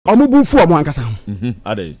omubu fu omo ankasa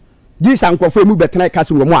ade Jesus ankofo emu betena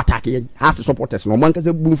kase wo mo attack ye has supporters no mo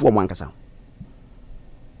ankasa bu fu omo ankasa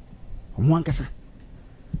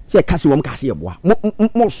se kase wo mo kase ye boa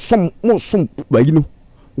mo som bayi no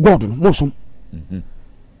god no mo som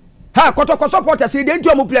ha kotoko supporters dey enti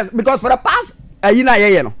omo players because for the past ayina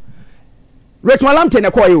ye no Richmond Lamte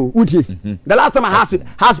na call you uti the last time I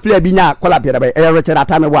has player bi nya collab here by Richard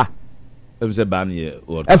Atame wa e say ban here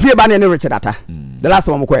or e fie ban ne Richard Ata the last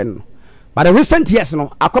time we no but the recent years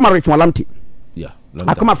no akoma Richmond Lamte yeah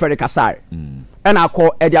akoma Frederick Asare and I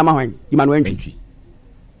call Eddie Amahwan Emmanuel Ntwi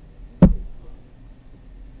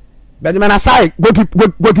Benjamin Asare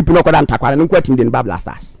goalkeeper no kwada ntakwara no kwatim de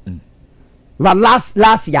blackstars but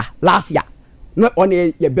last year no on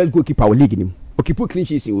your best goalkeeper o league nim o keep clean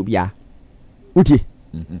sheet in obia uti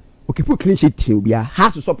okay put clean sheet obia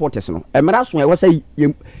has supporters no emra so e wo say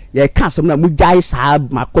ye ka asem na mu jai sa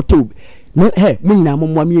makoto no he mu nyina mo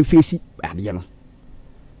mo me face ade no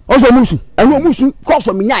oso musu eno musu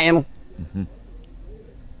koso me nyae no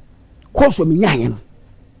koso me nyae no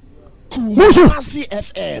musu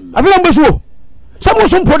FM avela mbeso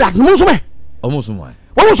some product musu me omusu mai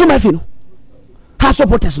omusu me fi no has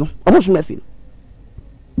supporters no omusu me fi no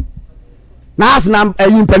na asna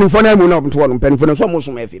yin penifo na mu na to no penifo na so mo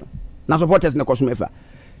so mefi no na supporters na koso mefa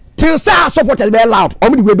till say supporters be loud o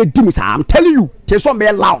me be dim say I'm telling you till some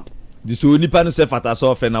be loud the so nipa no se fata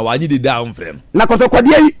so fe na wanyi de down frem na kotoko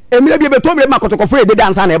de emire bi be to me ma kotoko fo de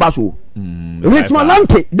dance na e ba so Richmond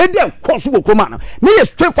Lamte de koso go kroma na me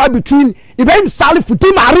straight fight between Ibrahim Salif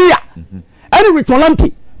Di Maria and Richmond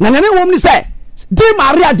Lamte na nane wom ni say Di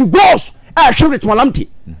Maria the goals Richmond Lamte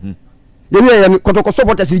the kotoko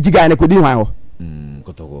supporters jiga na kodi hwan ho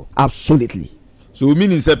kotoko absolutely so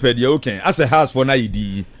meaning say pedi okay as a house for na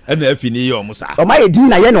yidi and na afini ye omo sa o ma yedi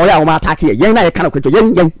na ye na o ya o ma attack ye na ye kana kweto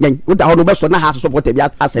yen wo da ho no be so na house supporter bi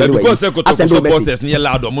asende we because kotoko supporters ni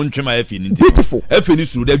loud o mo ntwema afini nti beautiful afini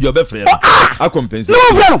suru da bi o be frɛ a compensate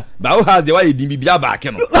no frɛ no ba o house de wa yedi bi back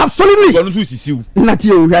no absolutely so no so sisiu na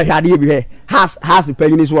ti o hwa ade bi hwe house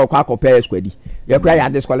penny so kwa compare squad ye kwa ya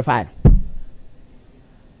disqualify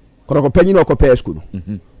kotoko penny no compare school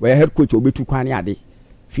we head coach obetu kwan ni ade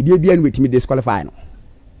fidie bia no wetimi disqualify no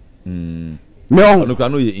me on no kra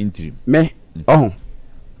no ye interim me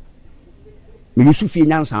me yusu fi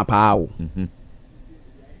nyansa pa o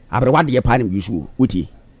abre wade ye pa ni yusu wuti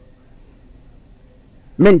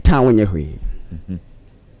men tan wonye hwe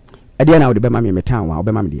ade na wo de be ma me tan wa wo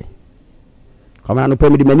be ma me de kama no pe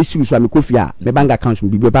me de mani siu so me kofi a me bank account me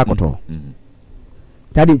bibi ba koto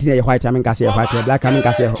tadi ntina ye white amen kase ye white black amen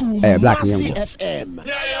kase black nyengo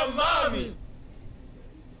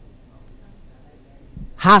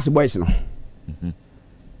has boys no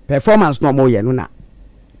performance no mo ye no na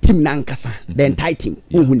team na nkasa the entire team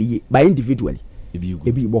who ni by individually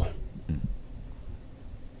ebi bo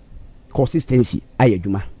consistency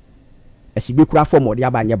ayadwuma asibe kura form odi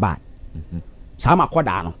abanye bad sama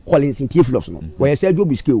koda no Collins Tieflos no we say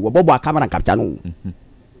job skill wo bobo camera capture no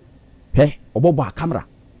he obobo camera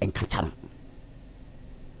and capture no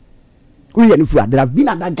we any there have been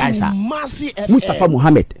other guys Mustafa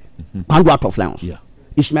Mohammed Pandu out of Lions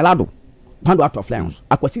Ismail Addo Pandu out of Lions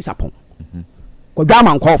Akwasi Sapon ko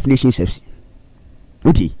German call of Nations FC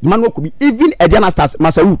uti man wo be even Ediana Stars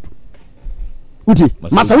Masaoud uti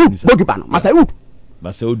Masaoud goalkeeper no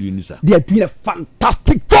Masaoud you sir they are doing a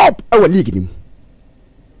fantastic job our league nim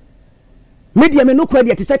media me no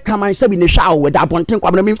credit to say come and say we show with that bonten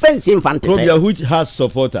kwabena me fence infant which has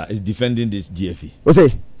supporter is defending this GFE o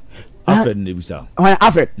say Alfred Nebusa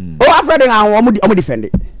Alfred Alfred and omo defend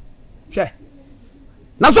it she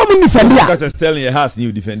na so mo defend ya because Sterling has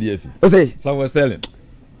new defend GFE o say someone Sterling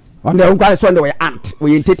on the unqualified so we ant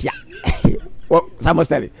we intetia someone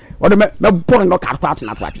Sterling o de me born no card part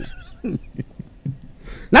na twat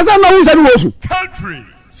na so no say no su country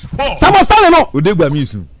sport someone Sterling no odegba mi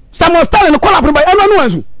su someone Sterling call up by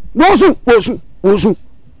no su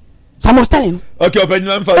someone Sterling okay open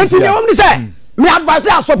you am fa enti you me say me advise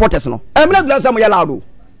our supporters no emre dura say mo yell loud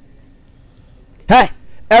he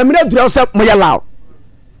emre dura say mo yell loud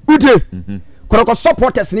uti koroko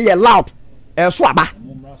supporters ni yell loud so aba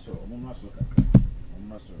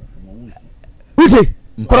uti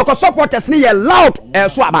koroko supporters ni yell loud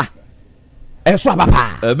so aba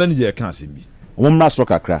pa manager kan se bi omma so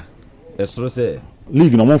kakra esoro say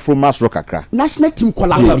league no from master kakra national team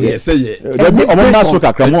collab yes say omma master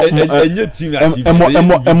kakra enye team achieve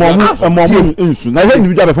nsu na he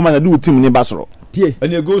individual performance do team ni basoro tie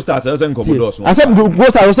ene goal stars say nkomodo so I said goal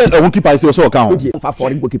stars say one keeper say so kan fa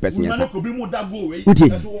for goalkeepers miensa ko bi mu da goal we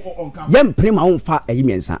yem prema on fa ayi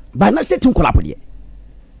miensa but national team collab de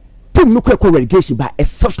team no call relegation by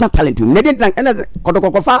exceptional talent. Ne dey and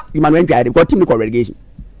kotoko fa Emmanuel Mpia dey team no call relegation.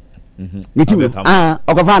 Ni team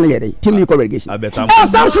okofa na yede team no call relegation.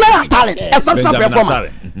 Exceptional talent, exceptional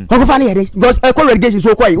performance. Okofa na yede because call relegation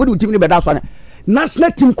so kwai we do team no be that one.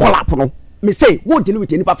 National team call up no. Me say what deal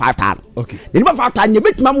with any 5 times. Okay. Any 5 times you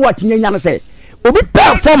bet ma what nya na say. Obi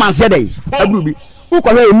performance dey. Agrubi. Who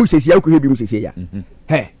call you musisi ya ko hebi musisi ya.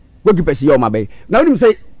 Hey. Goalkeeper see your mabe. Now him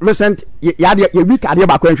say recent ya week ade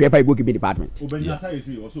ba kwanhwe pa goalkeeper department. Obeni Asare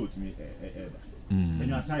say also to me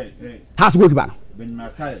Obeni Asare has goalkeeper. Obeni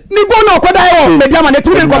Asare. Ni go no ko dai o media man e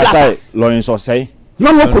tumi ko blast. Lawrence Osei.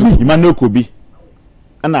 No no ko bi. Emmanuel Kobi.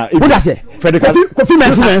 Ana What does say? Kofi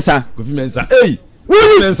Mensa. Kofi Mensa. Hey.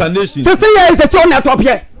 Mensa nation. Say say on the top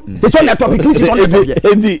here. Say on the top here. On the top here.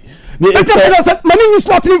 Endi. Mani you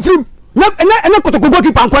sporting film. Na kotoko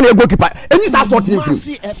goalkeeper nkwa na goalkeeper eni sa sport ni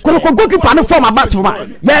free kotoko goalkeeper no form about for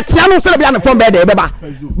man ye tia no se be na form be dey be ba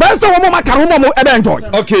ben se wo mo maka wo mo e be enjoy.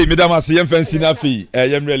 Okay madam ase yem fancy na fi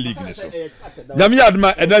yemre league ni so nyame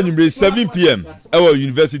adma enanyumre 7 pm our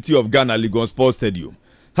University of Ghana Legon Sports Stadium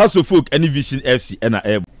heartsofoak any Vision FC na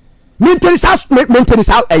air maintenance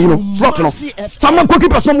you know slot no fama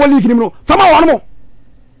goalkeeper so mo league ni no fama wo no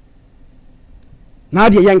na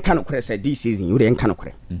de yen kan okre say this season you de yen kan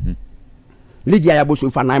okre league ya bo so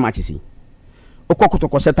fa 9 matches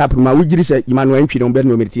okokotoko setup ma we giri say Emmanuel Mpia no be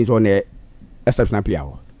no meeting so na exceptional player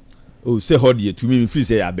oh say hold here to me feel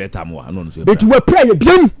say ya better mo no so but we play ye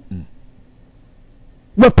biam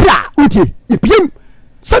we play uti ye biam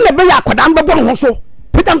say na be ya akodan be bon ho so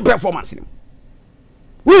peter performance ni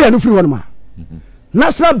we ya no free one ma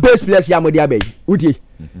national base players ya modi abai uti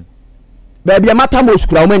be bia matamos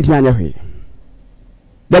kura o menti anya hwe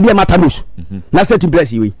be bia matamos national team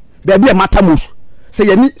players yi baby a matamos say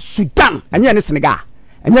yani Sudan anya ni Senegal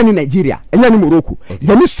anya ni Nigeria anya ni Morocco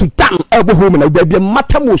yani Sudan ebo home na baby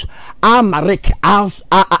matamos Amarek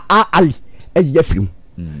Ali yefrim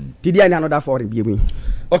did you another foreign be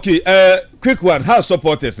okay quick one how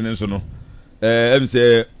supporters in so no em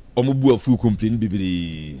say omobu afu complain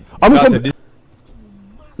bibiri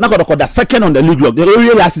na kodoko the second on the league log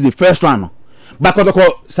the last is the first round but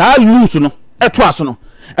kodoko sa lose no eto aso no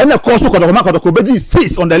and the course kodoko be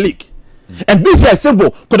 6 on the league and this year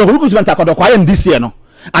simple kodoko look to kodoko I am this year no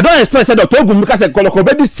I don't expect say Dr. Ogum because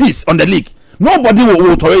kodoko be 6 on the league nobody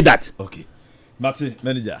will tolerate that. Okay Martin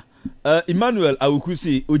manager Emmanuel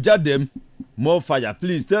Awukusi ojadem more fire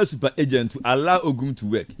please tell super agent to allow Ogum to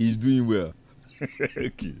work he's doing well.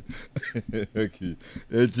 Okay okay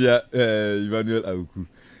Emmanuel Awuku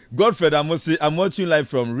Godfred Amosi I'm watching live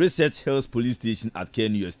from Research Hills Police Station at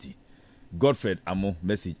KNUST. Godfred Amo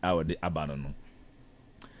message our the abandon.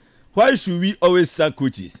 Why should we always sack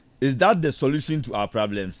coaches? Is that the solution to our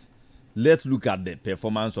problems? Let's look at the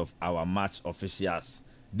performance of our match officials.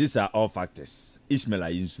 These are all factors. Ishmael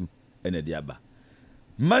Ayinsu and Ediaba.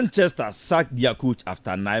 Manchester sacked their coach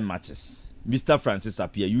after 9 matches. Mr. Francis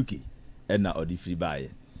Appiah UK and now Odi free buy.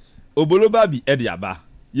 Obolobabi Ediaba.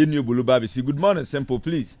 Yeni Obolobabi say good morning simple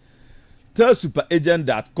please. Tell super agent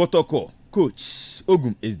that Kotoko coach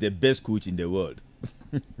Ogum is the best coach in the world.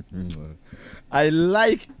 I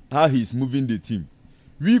like how he's moving the team.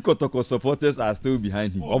 We Kotoko supporters are still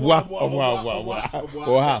behind him. Obwa.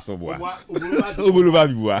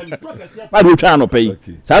 Why do you try no pay?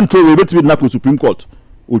 Some throw we bet na Supreme Court.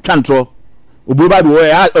 O try throw. Oburuba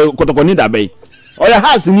bi Kotoko need that bay. Oh yeah,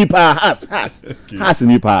 has nipa.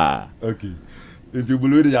 Okay. Into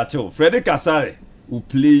Bulude Yacho. Frederick Asare will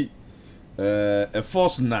play a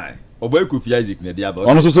false 9. Oboy Kofi Isaac na dia ba.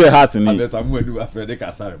 Ono so has ni. Abeta mu adu Frederick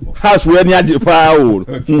Asare mo. Has we any aje pa o.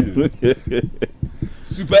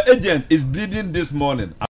 Super agent is bleeding this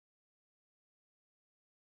morning.